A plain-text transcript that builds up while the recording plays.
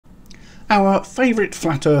Our favourite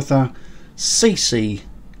flat earther, CC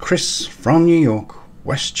Chris from New York,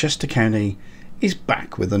 Westchester County, is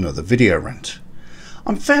back with another video rant.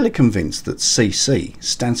 I'm fairly convinced that CC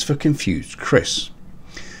stands for Confused Chris.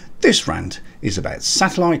 This rant is about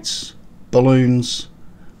satellites, balloons,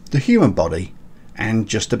 the human body, and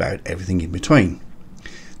just about everything in between.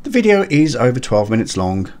 The video is over 12 minutes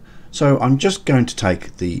long, so I'm just going to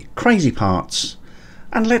take the crazy parts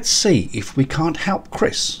and let's see if we can't help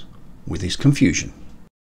Chris with his confusion.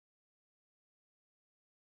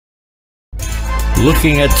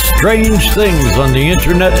 Looking at strange things on the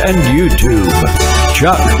internet and YouTube.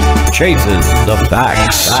 Chuck chases the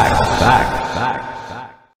facts.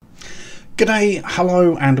 G'day,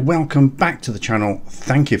 hello and welcome back to the channel.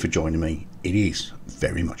 Thank you for joining me. It is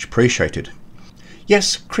very much appreciated.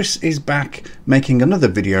 Yes, Chris is back making another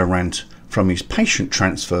video rant from his patient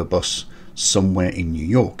transfer bus somewhere in New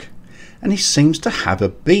York. And he seems to have a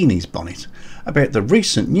bee in his bonnet about the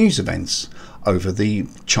recent news events over the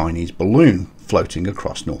Chinese balloon floating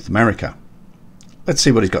across North America. Let's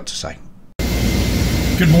see what he's got to say.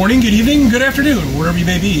 Good morning, good evening, good afternoon, wherever you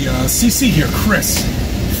may be. CC here, Chris,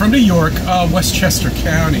 from New York, Westchester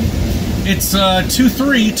County. It's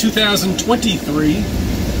 2/3/2023.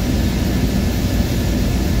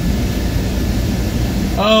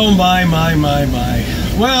 Oh my.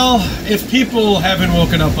 Well, if people haven't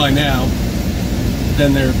woken up by now,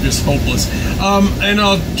 then they're just hopeless. And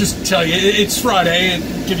I'll just tell you, it's Friday and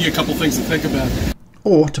give you a couple things to think about.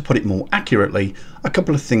 Or, to put it more accurately, a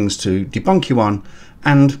couple of things to debunk you on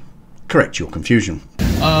and correct your confusion.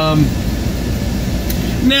 Now,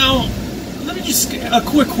 let me just, a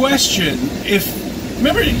quick question.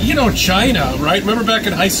 Remember, China, right? Remember back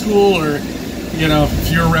in high school, or, if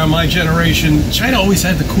you're around my generation, China always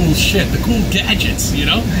had the cool shit, the cool gadgets,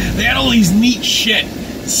 They had all these neat shit.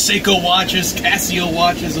 Seiko watches, Casio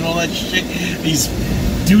watches, and all that shit. These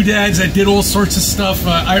doodads that did all sorts of stuff.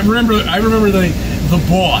 I remember the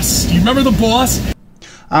Boss. Do you remember the Boss?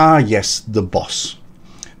 Ah, yes, the Boss.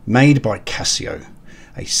 Made by Casio,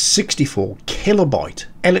 a 64 kilobyte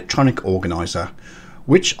electronic organizer,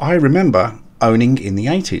 which I remember owning in the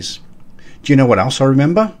 80s. Do you know what else I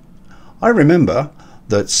remember? I remember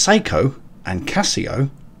that Seiko and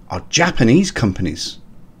Casio are Japanese companies,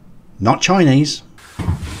 not Chinese.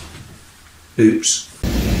 Oops.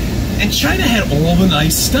 And China had all the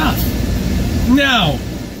nice stuff. Now,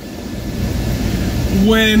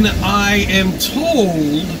 when I am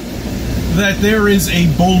told that there is a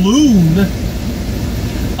balloon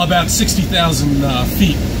about 60,000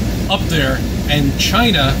 feet up there, and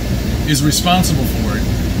China is responsible for it,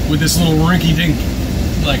 with this little rinky-dink,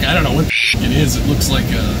 like, I don't know what it is. It looks like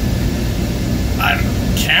a, I don't know,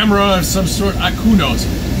 camera of some sort. Who knows?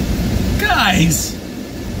 Guys,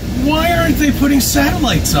 why aren't they putting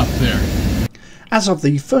satellites up there? As of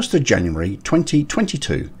the 1st of January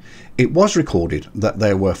 2022, it was recorded that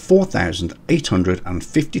there were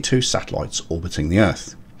 4,852 satellites orbiting the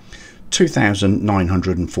Earth.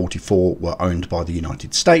 2,944 were owned by the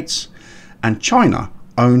United States, and China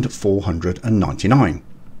owned 499.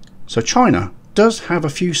 So China does have a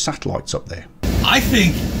few satellites up there. I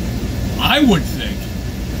would think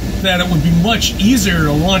that it would be much easier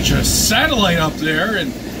to launch a satellite up there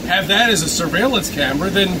and have that as a surveillance camera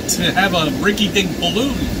than to have a rinky-dink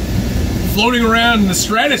balloon floating around in the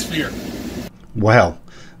stratosphere. Well,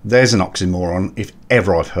 there's an oxymoron if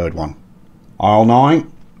ever I've heard one. Aisle 9.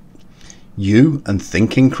 You and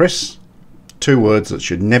thinking, Chris? Two words that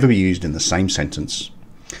should never be used in the same sentence.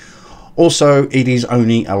 Also, it is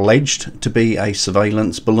only alleged to be a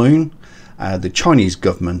surveillance balloon. The Chinese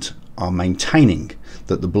government are maintaining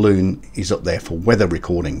that the balloon is up there for weather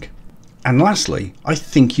recording. And lastly, I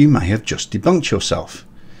think you may have just debunked yourself.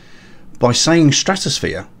 By saying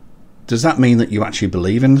stratosphere, does that mean that you actually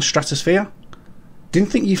believe in the stratosphere?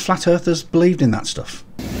 Didn't think you flat earthers believed in that stuff.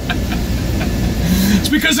 It's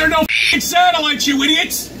because there are no satellites, you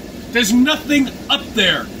idiots! There's nothing up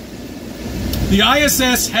there. The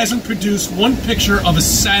ISS hasn't produced one picture of a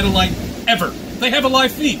satellite ever. They have a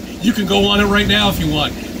live feed. You can go on it right now if you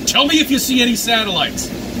want. Tell me if you see any satellites.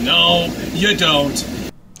 No, you don't.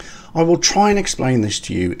 I will try and explain this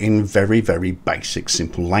to you in very, very basic,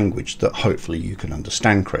 simple language that hopefully you can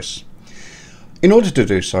understand, Chris. In order to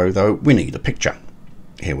do so, though, we need a picture.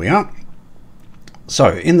 Here we are.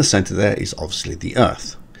 So, in the centre there is obviously the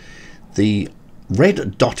Earth. The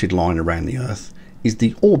red dotted line around the Earth is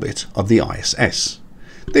the orbit of the ISS.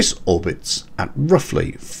 This orbits at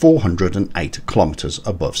roughly 408 kilometers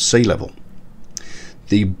above sea level.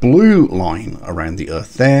 The blue line around the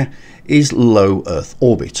Earth there is low Earth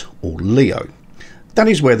orbit, or LEO. That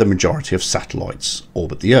is where the majority of satellites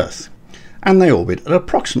orbit the Earth. and they orbit at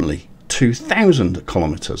approximately 2,000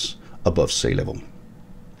 kilometers above sea level.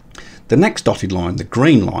 The next dotted line, the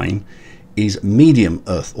green line, is medium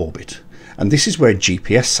Earth orbit, and this is where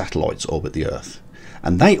GPS satellites orbit the Earth,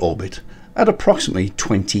 and they orbit at approximately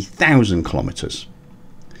 20,000 kilometers.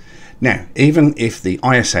 Now, even if the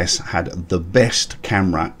ISS had the best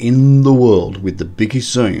camera in the world with the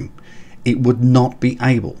biggest zoom, it would not be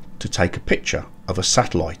able to take a picture of a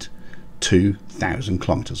satellite 2,000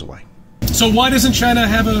 kilometers away. So why doesn't China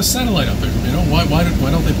have a satellite up there? You know, why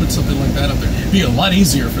don't they put something like that up there? It'd be a lot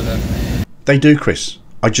easier for them. They do, Chris.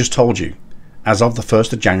 I just told you. As of the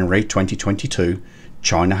 1st of January 2022,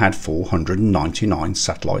 China had 499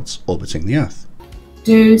 satellites orbiting the Earth.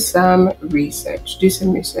 Do some research.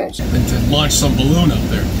 And to launch some balloon up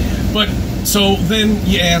there. But, so then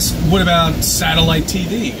you ask, what about satellite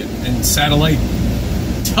TV and satellite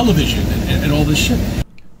television and all this shit?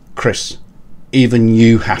 Chris, even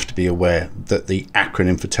you have to be aware that the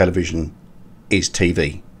acronym for television is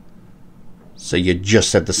TV. So you just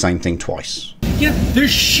said the same thing twice. Yeah, there's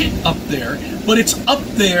shit up there, but it's up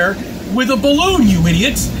there with a balloon, you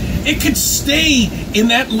idiots. It could stay in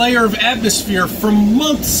that layer of atmosphere for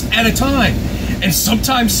months at a time. And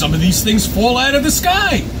sometimes some of these things fall out of the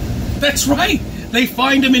sky. That's right. They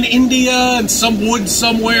find them in India and some woods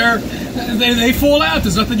somewhere. They fall out.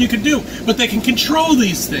 There's nothing you can do. But they can control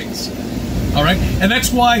these things. All right? And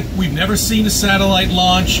that's why we've never seen a satellite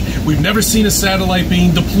launch. We've never seen a satellite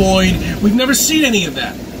being deployed. We've never seen any of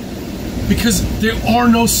that. Because there are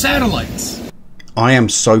no satellites. I am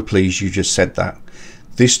so pleased you just said that.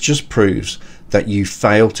 This just proves that you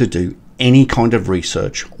failed to do any kind of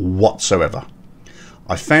research whatsoever.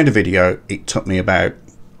 I found a video, it took me about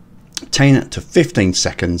 10 to 15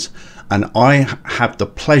 seconds, and I have the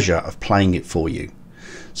pleasure of playing it for you.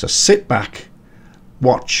 So sit back,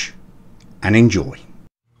 watch, and enjoy.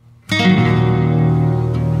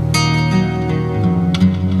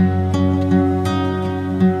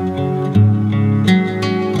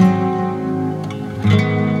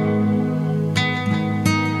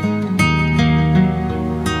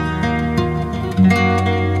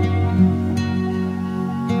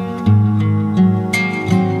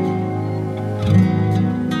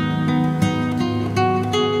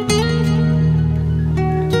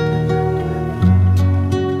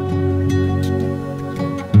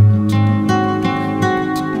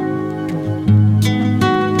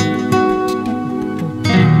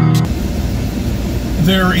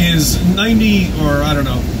 There is 90, or I don't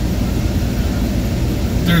know,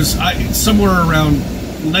 there's somewhere around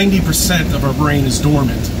 90% of our brain is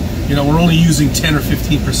dormant. You know, we're only using 10 or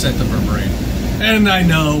 15% of our brain. And I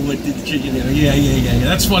know, yeah,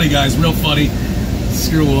 that's funny, guys, real funny.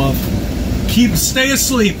 Screw off. Stay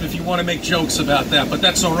asleep if you want to make jokes about that, but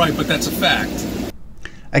that's all right, but that's a fact.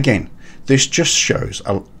 Again, this just shows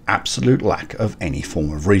an absolute lack of any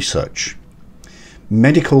form of research.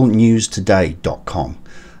 MedicalNewsToday.com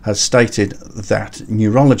has stated that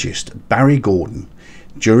neurologist Barry Gordon,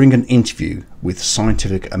 during an interview with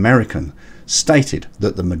Scientific American, stated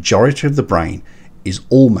that the majority of the brain is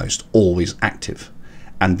almost always active,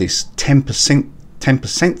 and this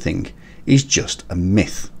 10% thing is just a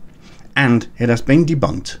myth, and it has been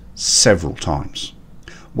debunked several times.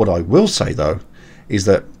 What I will say though is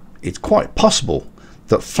that it's quite possible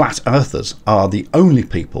that flat earthers are the only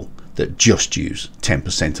people that just use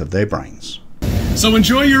 10% of their brains. So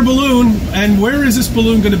enjoy your balloon. And where is this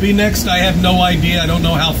balloon going to be next? I have no idea. I don't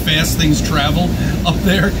know how fast things travel up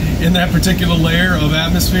there in that particular layer of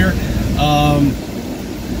atmosphere.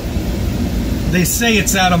 They say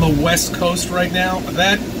it's out on the West Coast right now.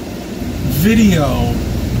 That video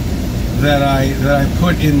that I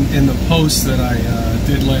put in the post that I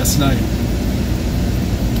did last night,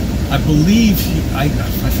 I believe I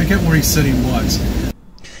forget where he said he was.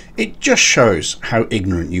 It just shows how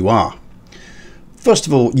ignorant you are. First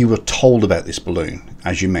of all, you were told about this balloon,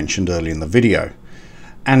 as you mentioned earlier in the video,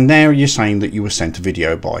 and now you're saying that you were sent a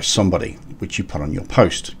video by somebody, which you put on your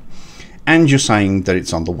post, and you're saying that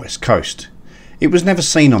it's on the West Coast. It was never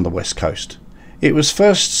seen on the West Coast. It was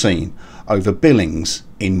first seen over Billings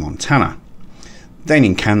in Montana, then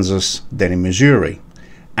in Kansas, then in Missouri,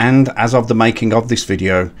 and as of the making of this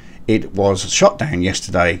video, it was shot down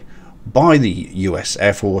yesterday by the US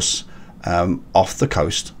Air Force off the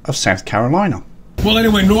coast of South Carolina. Well,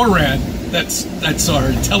 anyway, NORAD, that's our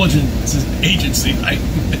intelligence agency.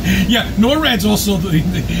 Yeah, NORAD's also the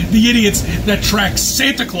idiots that track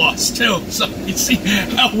Santa Claus, too. So you see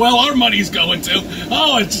how well our money's going, too.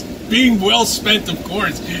 Oh, it's being well spent, of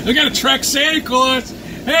course. They got to track Santa Claus.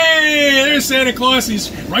 Hey, there's Santa Claus.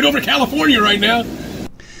 He's right over California right now.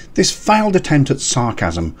 This failed attempt at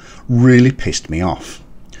sarcasm really pissed me off.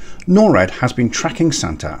 NORAD has been tracking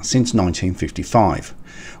Santa since 1955,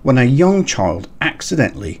 when a young child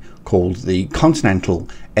accidentally called the Continental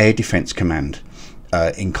Air Defense Command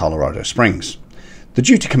in Colorado Springs. The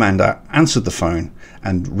duty commander answered the phone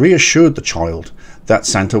and reassured the child that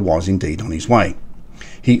Santa was indeed on his way.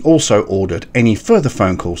 He also ordered any further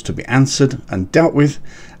phone calls to be answered and dealt with,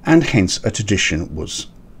 and hence a tradition was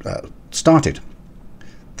started.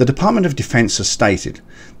 The Department of Defense has stated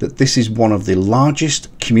that this is one of the largest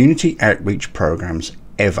community outreach programs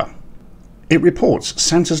ever. It reports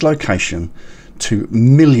Santa's location to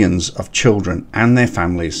millions of children and their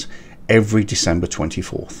families every December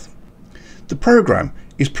 24th. The program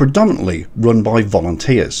is predominantly run by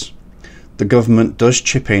volunteers. The government does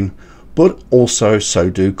chip in, but also so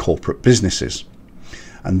do corporate businesses.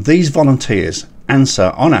 And these volunteers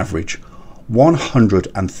answer on average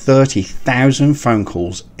 130,000 phone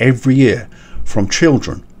calls every year from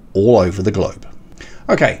children all over the globe.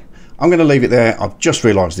 Okay, I'm going to leave it there. I've just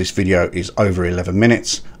realised this video is over 11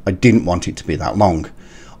 minutes. I didn't want it to be that long.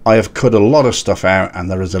 I have cut a lot of stuff out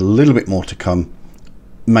and there is a little bit more to come,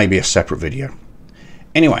 maybe a separate video.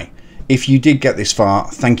 Anyway, if you did get this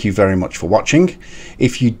far, thank you very much for watching.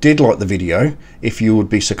 If you did like the video, if you would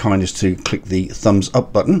be so kind as to click the thumbs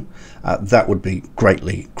up button, that would be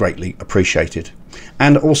greatly appreciated.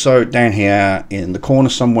 And also down here in the corner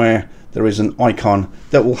somewhere, there is an icon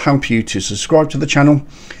that will help you to subscribe to the channel.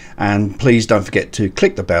 And please don't forget to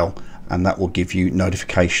click the bell, and that will give you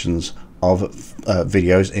notifications of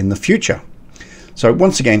videos in the future. So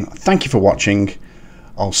once again, thank you for watching.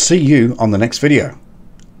 I'll see you on the next video.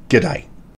 G'day.